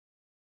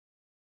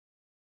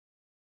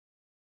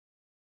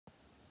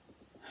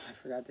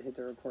forgot to hit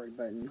the record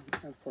button,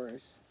 of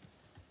course.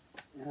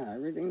 Yeah,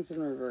 everything's in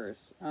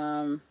reverse.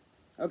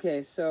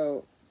 Okay,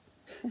 so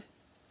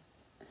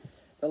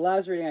the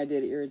last reading I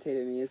did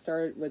irritated me. It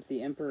started with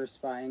the Emperor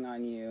spying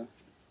on you,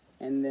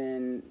 and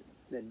then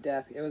the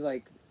death. It was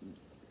like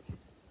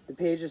the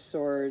Page of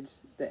Swords,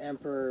 the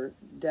Emperor,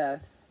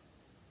 death,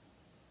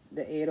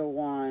 the Eight of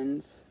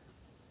Wands,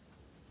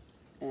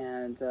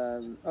 and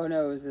oh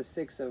no, it was the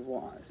Six of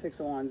Wands,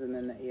 and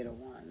then the Eight of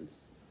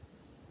Wands.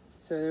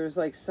 So there was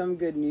like some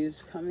good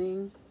news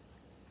coming.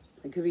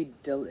 It could be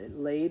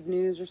delayed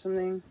news or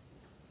something,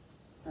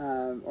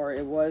 or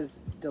it was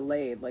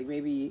delayed. Like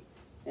maybe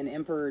an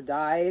emperor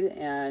died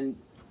and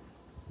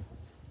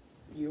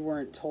you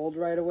weren't told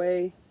right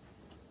away,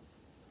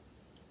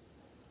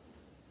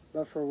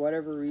 but for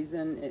whatever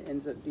reason it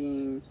ends up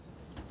being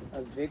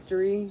a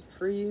victory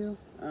for you.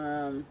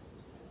 I'm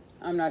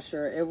not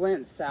sure. It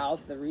went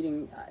south. The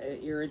reading,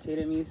 it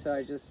irritated me, so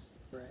I just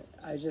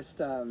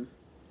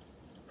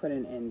put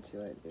an end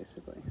to it,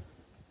 basically.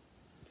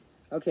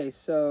 Okay,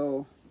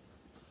 so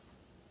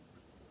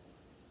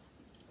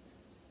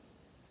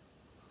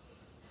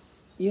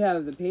you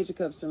have the Page of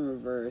Cups in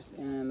reverse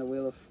and the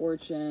Wheel of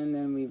Fortune.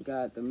 Then we've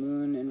got the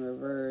Moon in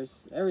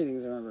reverse.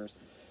 Everything's in reverse.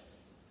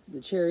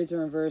 The Chariot's in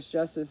reverse.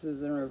 Justice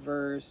is in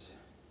reverse.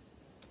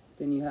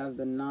 Then you have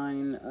the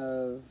Nine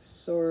of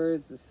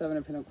Swords, the Seven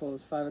of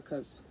Pentacles, Five of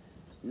Cups,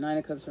 Nine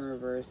of Cups in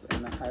reverse,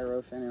 and the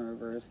Hierophant in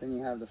reverse. Then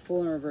you have the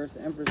Fool in reverse,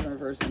 the Empress in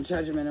reverse, and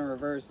Judgment in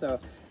reverse. So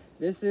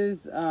this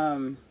is...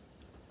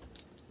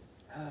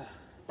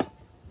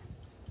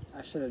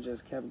 I should have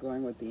just kept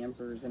going with the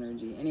Emperor's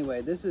energy.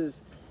 Anyway, this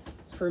is,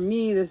 for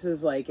me, this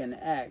is like an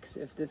X.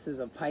 If this is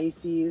a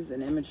Pisces,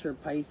 an immature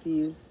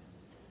Pisces,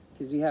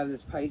 because you have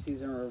this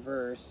Pisces in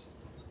reverse.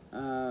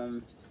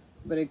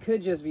 But it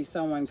could just be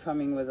someone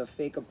coming with a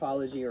fake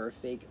apology or a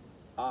fake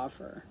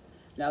offer.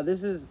 Now,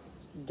 this is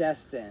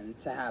destined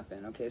to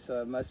happen, okay?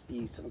 So it must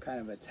be some kind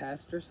of a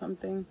test or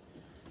something.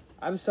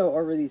 I'm so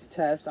over these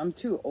tests. I'm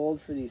too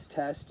old for these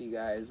tests, you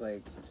guys.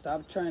 Like,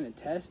 stop trying to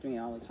test me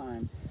all the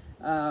time.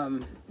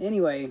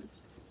 Anyway,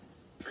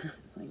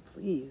 it's like,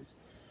 please.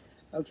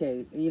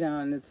 Okay, you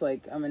know, and it's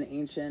like, I'm an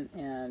ancient,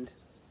 and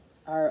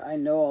I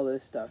know all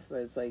this stuff,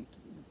 but it's like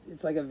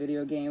a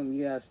video game.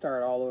 You gotta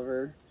start all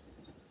over,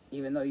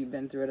 even though you've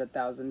been through it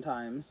 1,000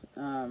 times.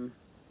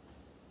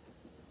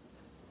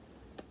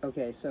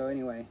 Okay, so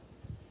anyway,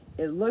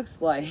 it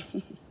looks like...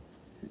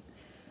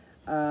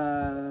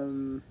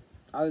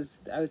 I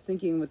was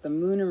thinking with the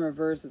Moon in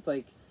reverse, it's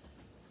like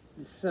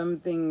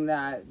something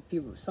that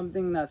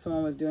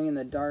someone was doing in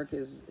the dark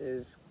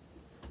is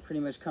pretty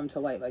much come to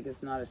light. Like,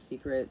 it's not a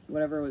secret.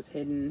 Whatever was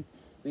hidden,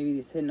 maybe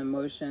these hidden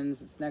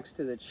emotions. It's next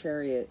to the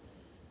Chariot,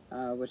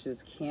 which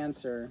is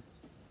Cancer,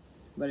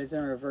 but it's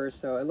in reverse.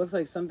 So it looks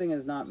like something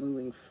is not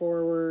moving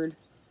forward.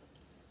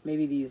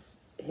 Maybe these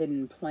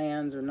hidden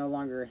plans are no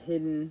longer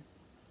hidden.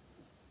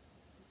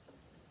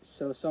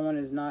 So someone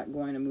is not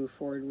going to move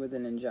forward with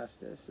an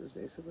injustice, is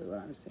basically what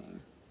I'm seeing.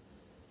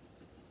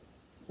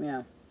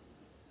 Yeah.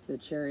 The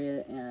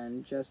Chariot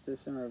and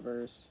Justice in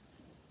reverse.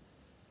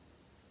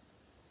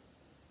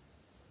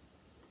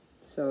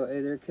 So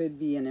there could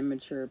be an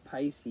immature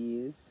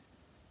Pisces.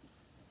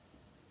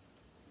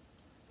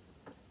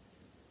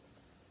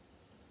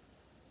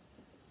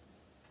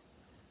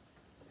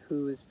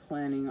 Who is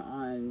planning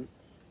on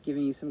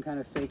giving you some kind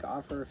of fake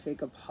offer,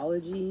 fake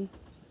apology.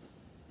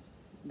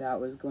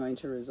 That was going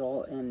to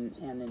result in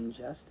an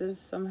injustice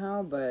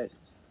somehow, but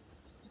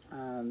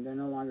they're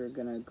no longer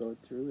going to go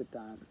through with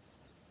that.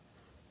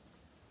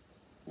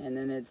 And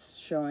then it's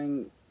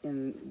showing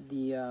in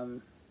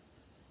the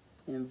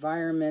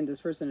environment, this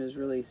person is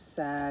really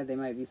sad. They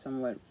might be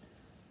somewhat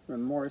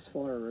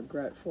remorseful or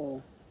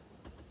regretful.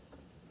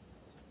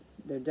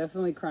 They're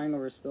definitely crying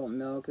over spilt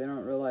milk. They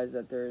don't realize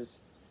that there's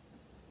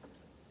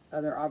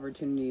other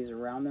opportunities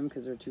around them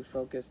because they're too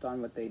focused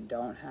on what they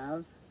don't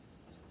have.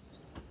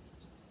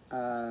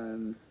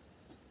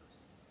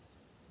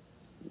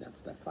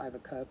 That's the Five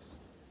of Cups.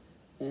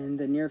 In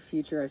the near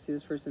future, I see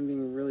this person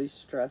being really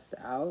stressed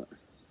out.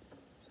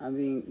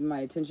 My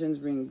attention's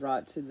being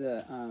brought to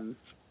the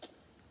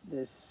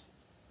this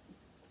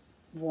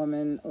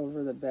woman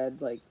over the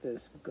bed, like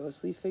this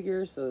ghostly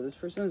figure. So this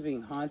person is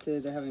being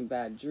haunted. They're having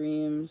bad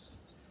dreams.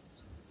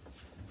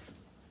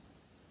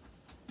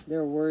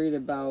 They're worried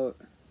about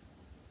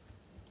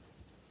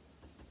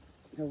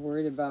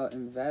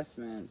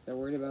investments. They're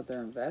worried about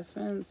their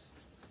investments.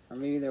 Or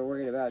maybe they're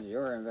worried about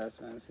your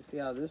investments. You see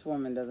how this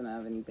woman doesn't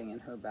have anything in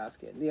her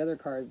basket. The other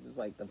cards is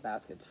like the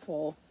basket's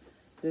full.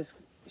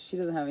 She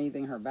doesn't have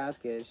anything in her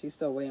basket. She's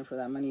still waiting for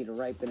that money to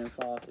ripen and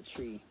fall off the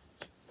tree.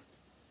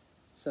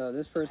 So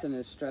this person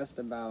is stressed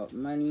about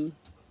money.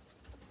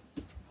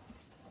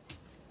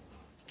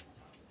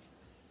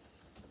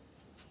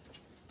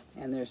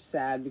 And they're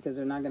sad because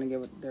they're not going to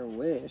get their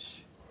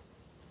wish.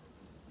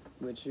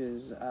 Which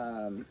is,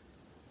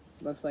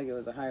 looks like it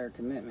was a higher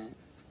commitment.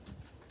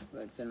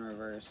 But it's in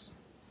reverse.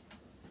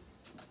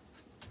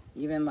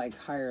 Even like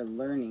higher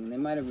learning. They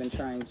might have been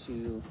trying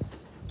to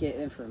get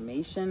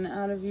information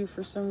out of you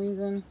for some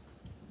reason.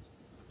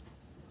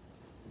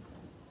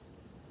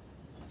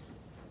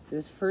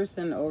 This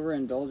person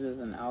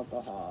overindulges in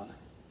alcohol.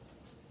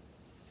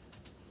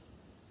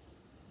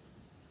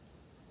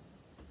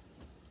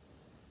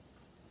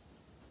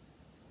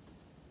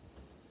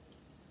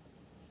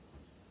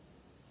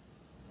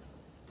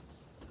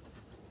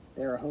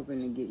 They were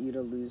hoping to get you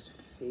to lose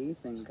faith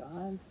in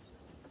God.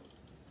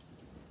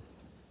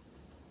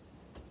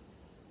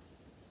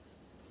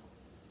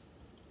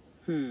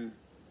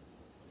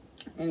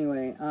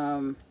 Anyway,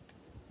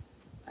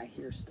 I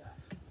hear stuff.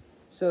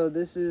 So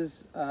this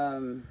is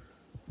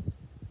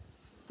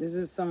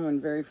someone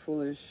very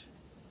foolish.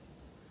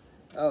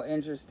 Oh,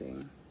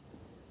 interesting.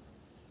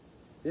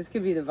 This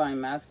could be divine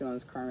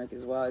masculine's karmic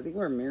as well. I think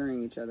we're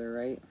mirroring each other,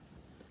 right?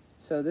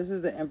 So this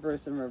is the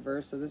Empress in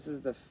reverse. So this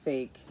is the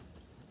fake.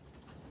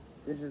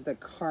 This is the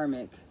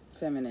karmic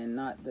feminine,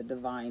 not the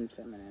divine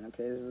feminine.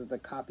 Okay, this is the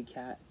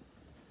copycat.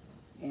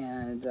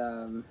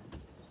 And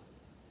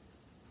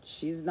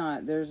she's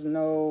not, there's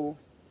no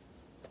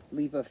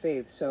leap of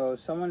faith. So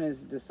someone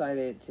has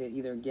decided to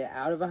either get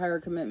out of a higher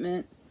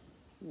commitment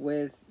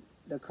with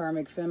the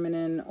karmic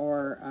feminine,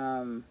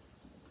 or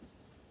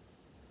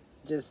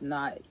just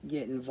not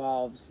get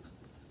involved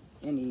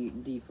any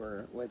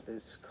deeper with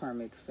this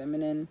karmic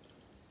feminine.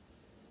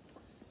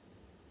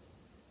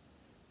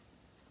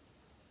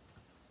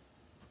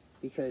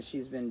 Because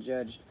she's been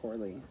judged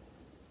poorly.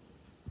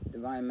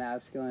 Divine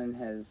masculine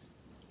has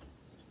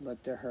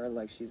looked at her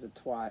like she's a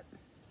twat,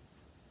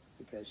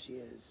 because she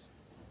is.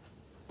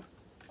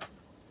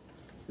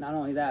 Not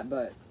only that,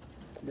 but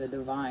the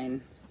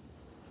divine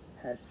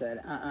has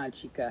said,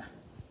 chica,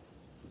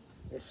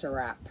 it's a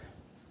wrap.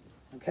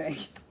 Okay?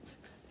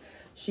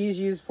 She's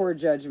used poor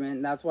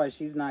judgment. That's why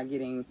she's not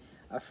getting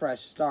a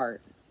fresh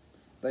start.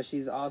 But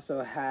she's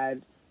also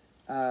had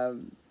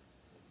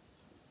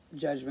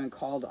judgment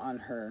called on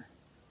her,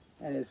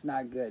 and it's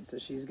not good. So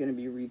she's going to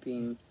be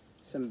reaping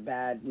some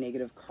bad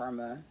negative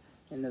karma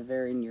in the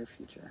very near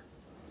future.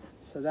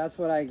 So that's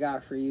what I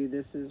got for you.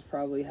 This is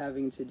probably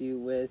having to do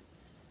with,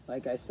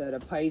 like I said, a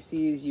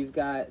Pisces. You've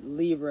got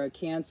Libra,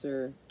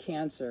 Cancer,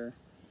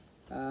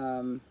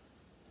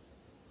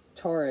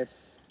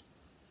 Taurus.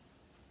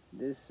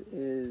 This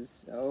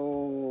is,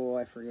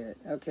 I forget.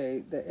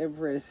 Okay, the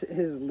Empress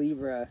is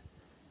Libra,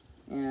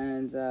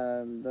 and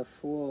the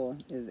Fool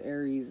is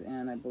Aries,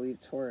 and I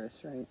believe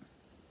Taurus, right?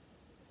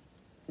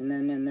 And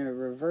then in the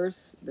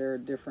reverse, there are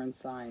different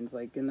signs.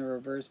 Like in the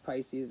reverse,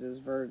 Pisces is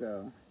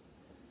Virgo.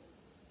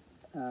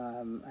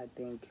 I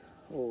think,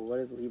 what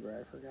is Libra?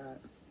 I forgot.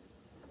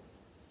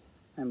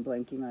 I'm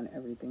blanking on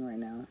everything right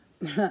now.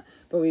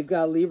 But we've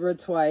got Libra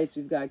twice.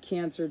 We've got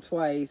Cancer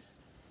twice.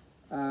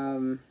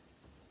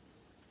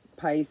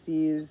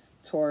 Pisces,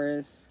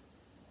 Taurus.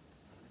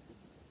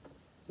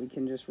 We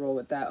can just roll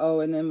with that. Oh,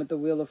 and then with the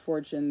Wheel of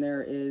Fortune,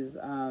 there is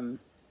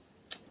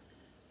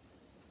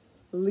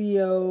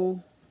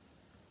Leo,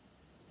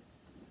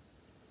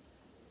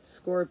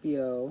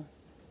 Scorpio,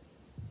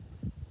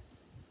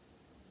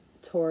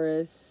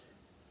 Taurus.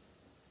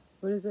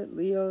 What is it?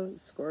 Leo,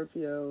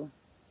 Scorpio,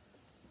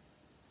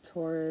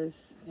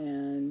 Taurus,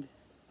 and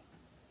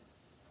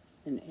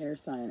an air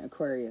sign,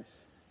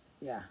 Aquarius.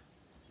 Yeah.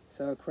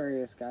 So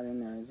Aquarius got in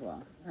there as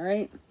well. All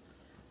right.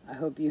 I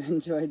hope you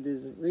enjoyed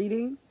this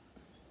reading.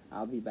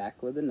 I'll be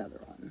back with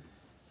another one.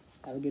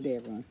 Have a good day,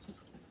 everyone.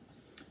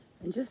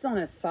 And just on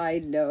a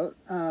side note,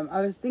 I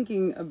was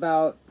thinking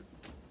about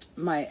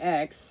my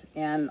ex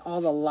and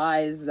all the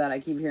lies that I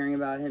keep hearing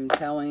about him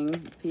telling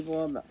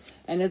people about,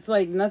 and it's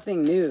like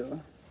nothing new.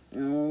 You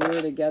know, when we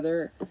were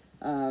together,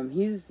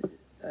 he's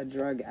a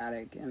drug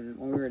addict, and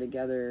when we were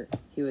together,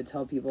 he would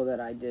tell people that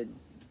I did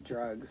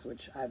drugs,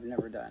 which I've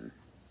never done.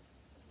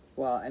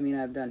 Well, I mean,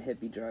 I've done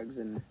hippie drugs,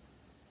 and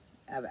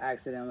I've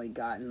accidentally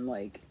gotten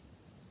like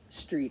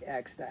street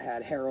X that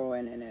had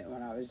heroin in it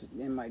when I was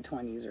in my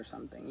 20s or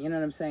something. You know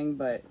what I'm saying?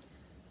 But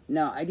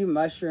no, I do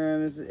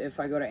mushrooms if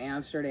I go to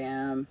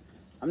Amsterdam.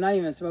 I'm not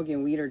even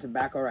smoking weed or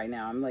tobacco right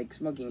now. I'm like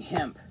smoking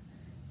hemp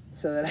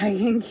so that I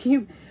can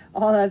keep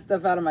all that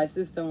stuff out of my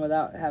system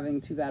without having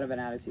too bad of an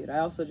attitude. I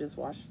also just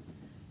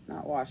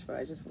but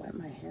I just wet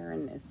my hair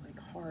and it's like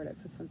hard. I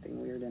put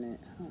something weird in it.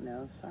 I don't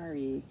know.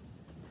 Sorry.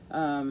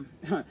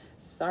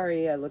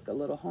 Sorry, I look a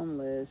little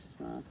homeless.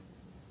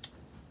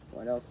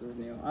 What else is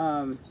new?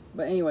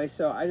 But anyway,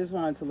 so I just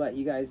wanted to let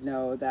you guys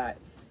know that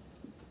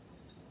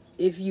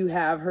if you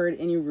have heard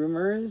any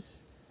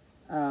rumors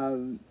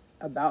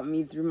about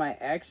me through my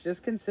ex,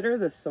 just consider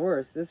the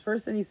source. This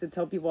person used to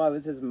tell people I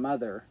was his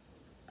mother.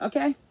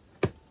 Okay?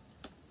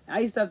 I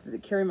used to have to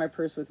carry my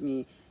purse with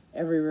me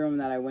every room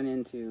that I went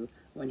into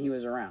when he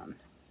was around.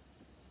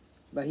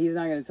 But he's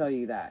not going to tell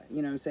you that.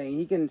 You know what I'm saying?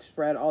 He can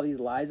spread all these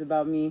lies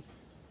about me,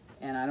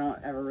 and I don't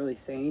ever really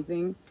say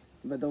anything.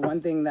 But the one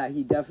thing that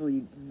he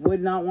definitely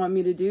would not want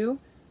me to do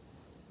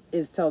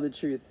is tell the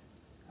truth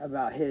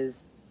about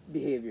his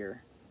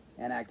behavior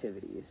and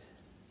activities.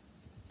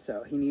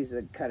 So he needs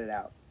to cut it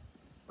out,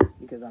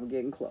 because I'm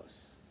getting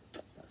close.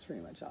 That's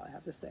pretty much all I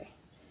have to say.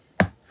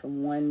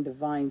 From one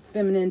divine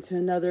feminine to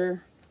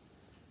another,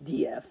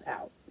 DF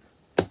out.